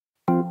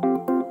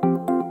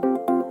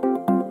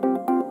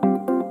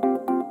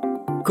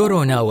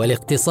كورونا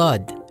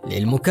والاقتصاد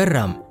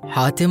للمكرم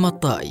حاتم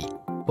الطائي.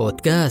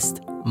 بودكاست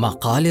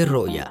مقال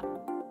الرؤية.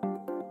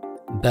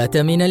 بات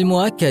من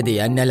المؤكد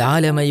أن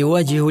العالم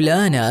يواجه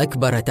الآن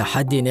أكبر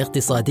تحدي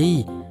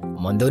اقتصادي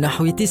منذ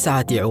نحو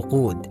 9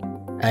 عقود،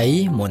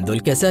 أي منذ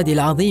الكساد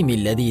العظيم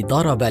الذي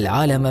ضرب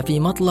العالم في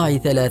مطلع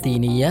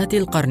ثلاثينيات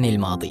القرن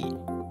الماضي.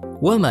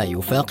 وما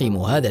يفاقم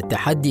هذا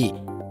التحدي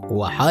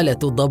هو حالة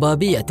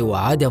الضبابية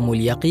وعدم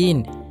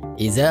اليقين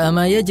إزاء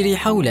ما يجري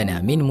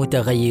حولنا من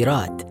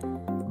متغيرات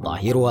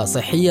ظاهرها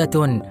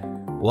صحية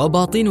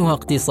وباطنها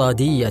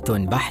اقتصادية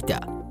بحتة.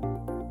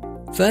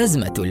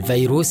 فأزمة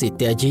الفيروس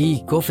التاجي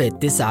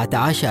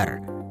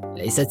كوفيد-19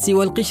 ليست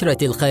سوى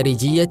القشرة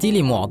الخارجية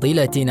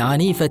لمعضلة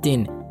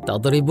عنيفة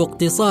تضرب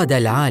اقتصاد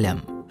العالم،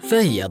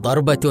 فهي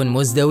ضربة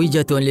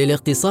مزدوجة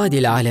للاقتصاد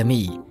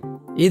العالمي،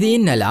 إذ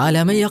إن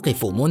العالم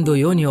يقف منذ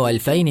يونيو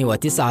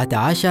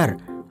 2019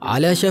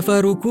 على شفا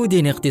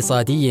ركود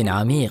اقتصادي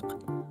عميق،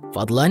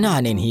 فضلاً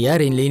عن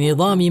انهيار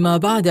لنظام ما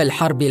بعد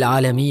الحرب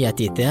العالمية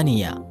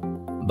الثانية،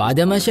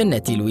 بعدما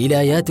شنت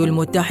الولايات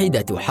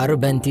المتحدة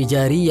حرباً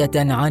تجارية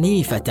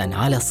عنيفة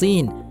على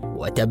الصين،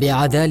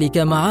 وتبع ذلك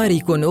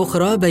معارك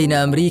أخرى بين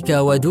أمريكا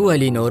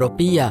ودول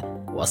أوروبية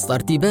وسط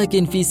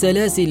ارتباك في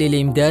سلاسل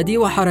الإمداد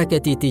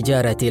وحركة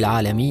التجارة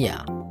العالمية.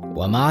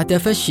 ومع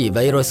تفشي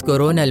فيروس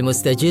كورونا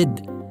المستجد،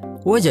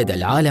 وجد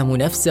العالم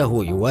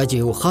نفسه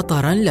يواجه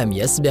خطراً لم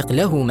يسبق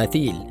له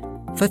مثيل،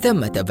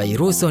 فثمة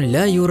فيروس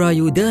لا يرى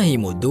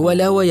يداهم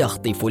الدول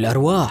ويخطف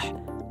الأرواح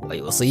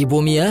ويصيب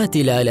مئات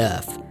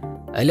الآلاف،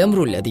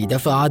 الأمر الذي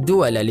دفع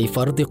الدول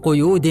لفرض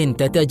قيود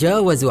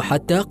تتجاوز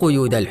حتى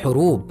قيود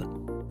الحروب،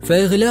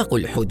 فإغلاق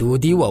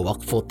الحدود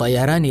ووقف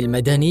الطيران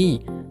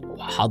المدني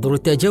وحظر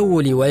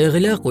التجول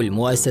وإغلاق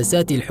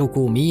المؤسسات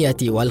الحكومية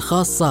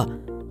والخاصة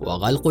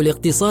وغلق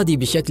الاقتصاد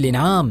بشكل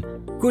عام،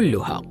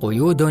 كلها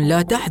قيود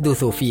لا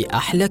تحدث في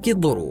أحلك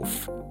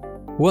الظروف.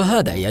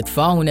 وهذا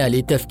يدفعنا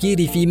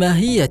للتفكير في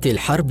ماهية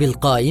الحرب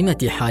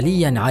القائمة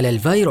حالياً على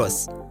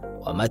الفيروس،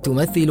 وما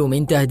تمثل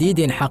من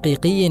تهديد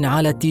حقيقي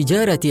على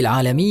التجارة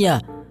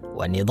العالمية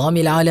والنظام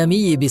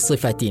العالمي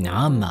بصفة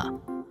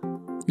عامة.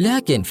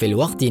 لكن في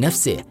الوقت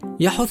نفسه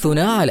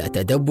يحثنا على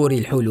تدبر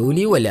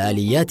الحلول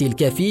والآليات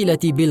الكفيلة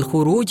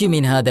بالخروج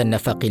من هذا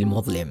النفق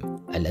المظلم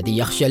الذي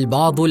يخشى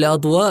البعض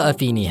الأضواء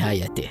في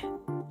نهايته.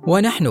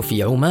 ونحن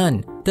في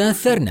عمان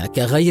تأثرنا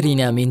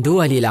كغيرنا من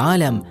دول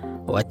العالم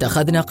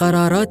واتخذنا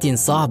قرارات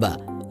صعبة،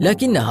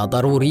 لكنها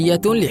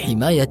ضرورية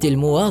لحماية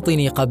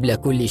المواطن قبل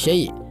كل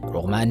شيء،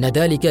 رغم أن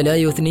ذلك لا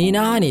يثنينا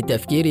عن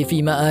التفكير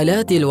في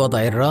مآلات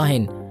الوضع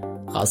الراهن،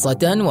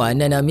 خاصة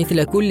وأننا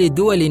مثل كل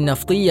الدول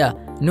النفطية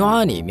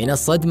نعاني من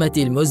الصدمة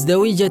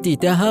المزدوجة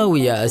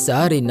تهاوي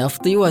أسعار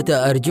النفط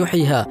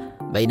وتأرجحها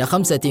بين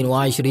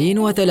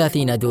 25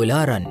 و30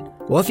 دولارا،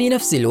 وفي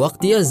نفس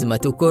الوقت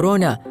أزمة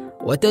كورونا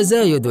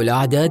وتزايد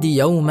الأعداد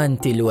يوما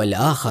تلو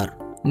الآخر.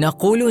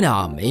 نقول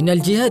نعم، إن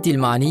الجهات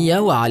المعنية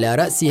وعلى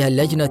رأسها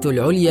اللجنة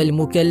العليا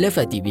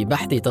المكلفة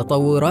ببحث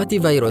تطورات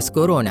فيروس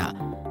كورونا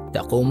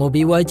تقوم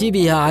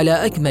بواجبها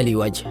على أكمل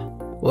وجه،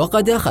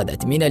 وقد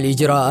أخذت من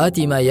الإجراءات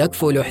ما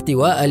يكفل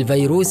احتواء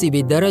الفيروس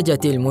بالدرجة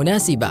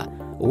المناسبة،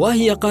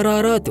 وهي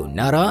قرارات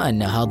نرى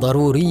أنها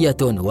ضرورية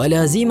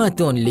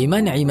ولازمة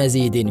لمنع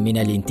مزيد من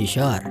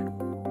الانتشار.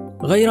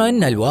 غير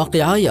أن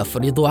الواقع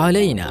يفرض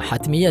علينا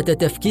حتمية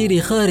تفكير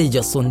خارج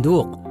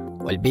الصندوق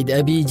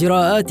والبدء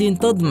بإجراءات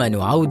تضمن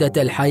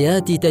عودة الحياة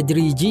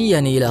تدريجياً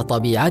إلى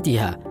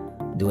طبيعتها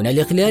دون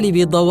الإخلال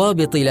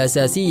بالضوابط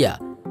الأساسية.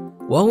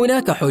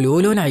 وهناك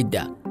حلول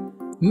عدة،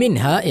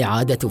 منها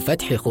إعادة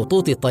فتح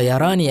خطوط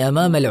الطيران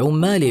أمام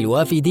العمال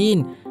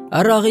الوافدين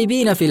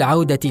الراغبين في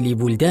العودة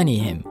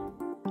لبلدانهم،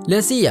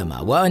 لا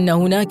سيما وأن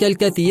هناك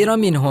الكثير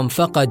منهم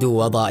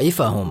فقدوا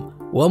وظائفهم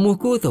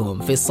ومكوثهم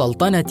في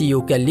السلطنة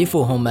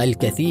يكلفهم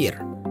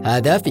الكثير.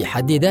 هذا في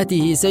حد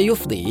ذاته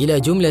سيفضي إلى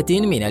جملة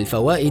من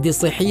الفوائد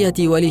الصحية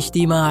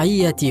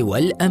والاجتماعية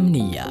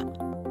والأمنية.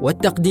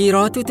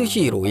 والتقديرات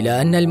تشير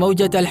إلى أن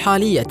الموجة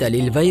الحالية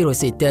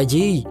للفيروس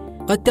التاجي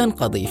قد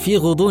تنقضي في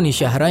غضون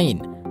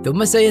شهرين،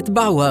 ثم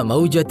سيتبعها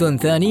موجة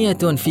ثانية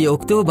في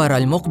أكتوبر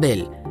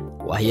المقبل،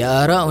 وهي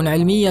آراء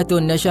علمية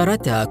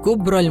نشرتها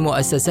كبرى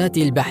المؤسسات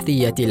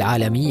البحثية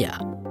العالمية.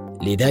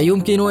 لذا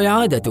يمكن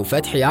إعادة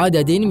فتح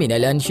عدد من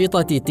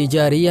الأنشطة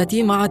التجارية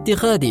مع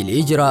اتخاذ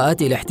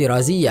الإجراءات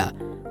الاحترازية،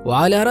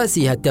 وعلى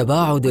رأسها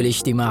التباعد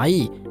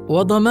الاجتماعي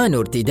وضمان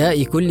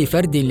ارتداء كل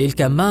فرد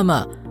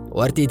للكمامة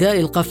وارتداء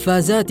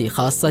القفازات،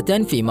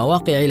 خاصة في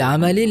مواقع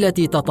العمل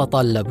التي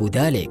تتطلب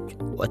ذلك،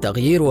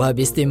 وتغييرها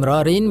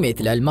باستمرار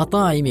مثل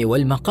المطاعم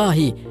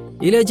والمقاهي،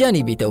 إلى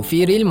جانب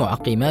توفير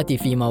المعقمات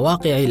في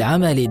مواقع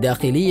العمل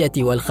الداخلية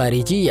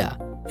والخارجية.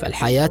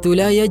 فالحياة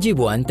لا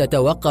يجب أن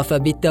تتوقف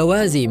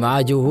بالتوازي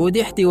مع جهود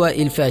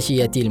احتواء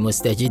الفاشية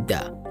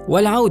المستجدة،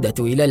 والعودة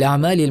إلى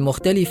الأعمال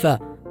المختلفة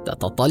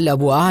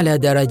تتطلب أعلى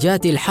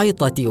درجات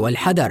الحيطة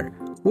والحذر.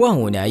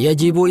 وهنا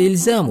يجب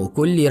إلزام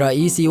كل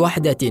رئيس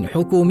وحدة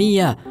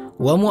حكومية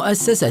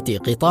ومؤسسة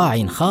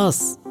قطاع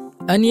خاص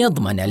أن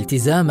يضمن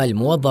التزام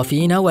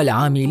الموظفين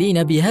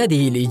والعاملين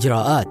بهذه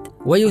الإجراءات،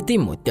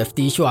 ويتم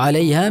التفتيش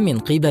عليها من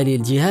قبل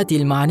الجهات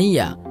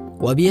المعنية.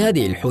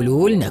 وبهذه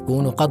الحلول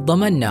نكون قد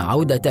ضمننا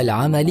عودة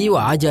العمل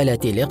وعجلة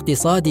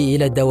الاقتصاد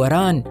إلى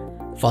الدوران،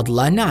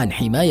 فضلاً عن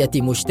حماية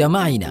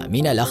مجتمعنا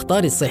من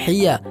الأخطار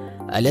الصحية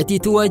التي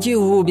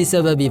تواجهه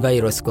بسبب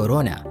فيروس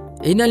كورونا.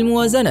 إن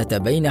الموازنة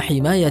بين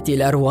حماية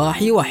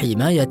الأرواح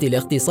وحماية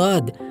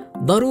الاقتصاد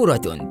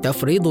ضرورة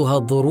تفرضها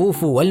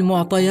الظروف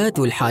والمعطيات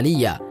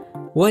الحالية،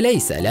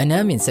 وليس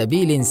لنا من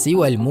سبيل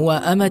سوى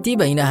المواءمة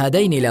بين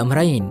هذين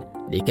الأمرين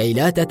لكي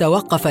لا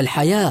تتوقف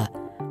الحياة،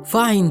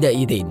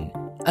 فعندئذ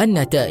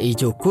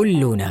النتائج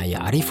كلنا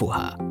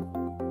يعرفها.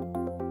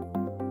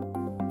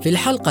 في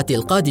الحلقة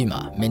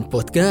القادمة من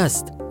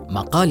بودكاست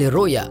مقال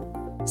الرؤيا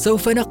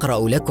سوف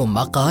نقرأ لكم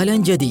مقالا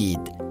جديد.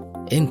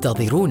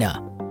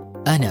 انتظرونا.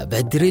 أنا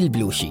بدر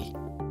البلوشي.